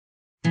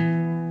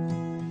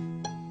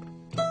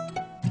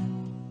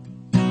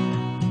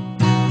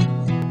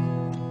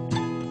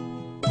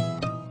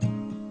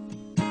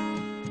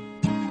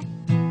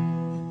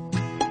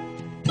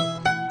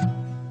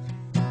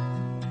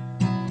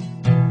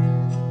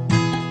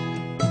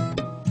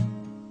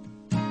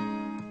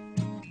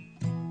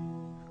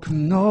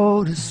Come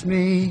notice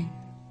me,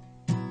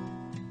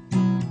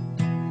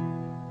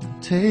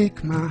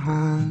 take my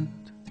hand.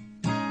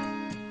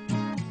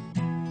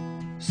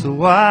 So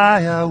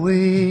why are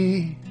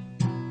we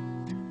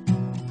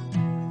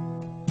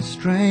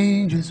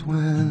strangers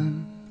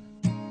when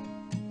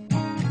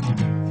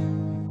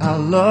our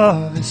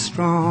love is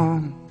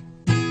strong?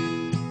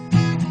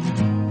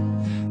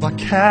 Why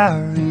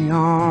carry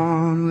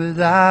on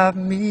without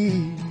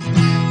me?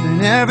 And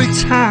every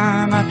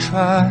time I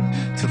try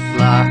to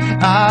fly,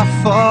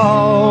 I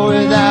fall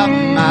without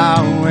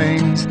my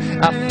wings.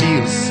 I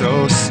feel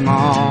so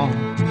small.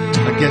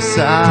 I guess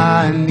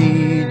I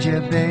need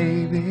you,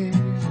 baby.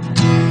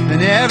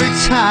 And every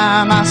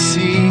time I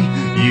see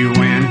you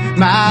in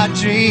my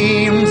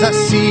dreams, I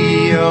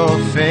see your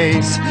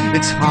face,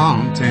 it's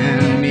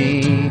haunting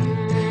me.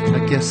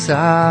 I guess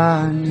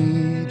I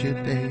need you,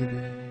 baby.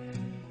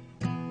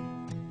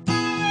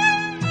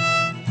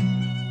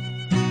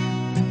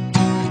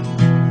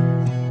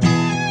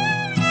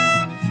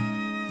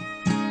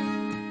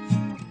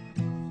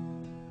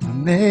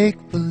 Make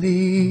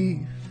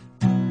believe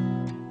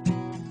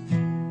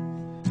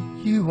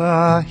you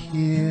are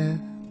here.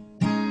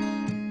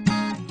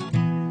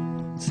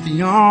 It's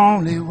the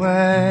only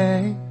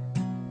way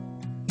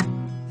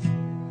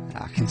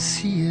I can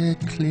see it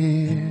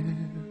clear.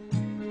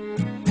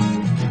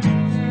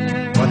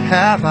 What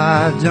have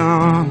I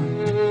done?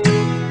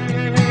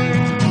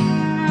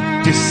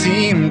 You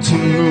seem to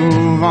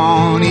move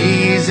on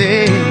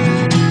easy,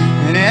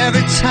 and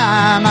every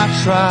time I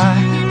try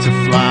to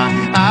fly,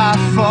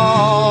 I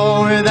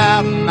fall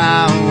without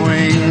my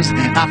wings.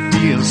 I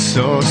feel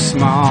so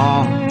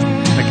small.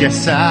 I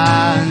guess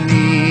I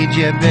need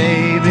you,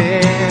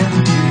 baby.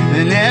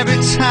 And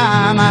every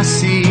time I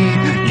see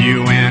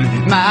you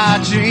in my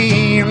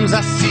dreams,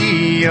 I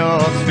see your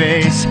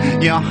face,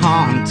 you're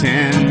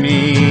haunting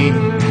me.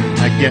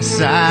 I guess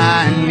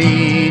I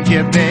need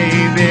you,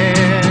 baby.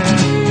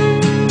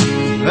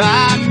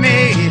 I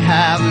may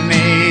have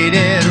made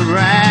it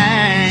rain.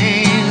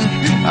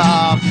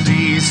 Oh,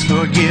 please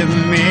forgive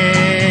me.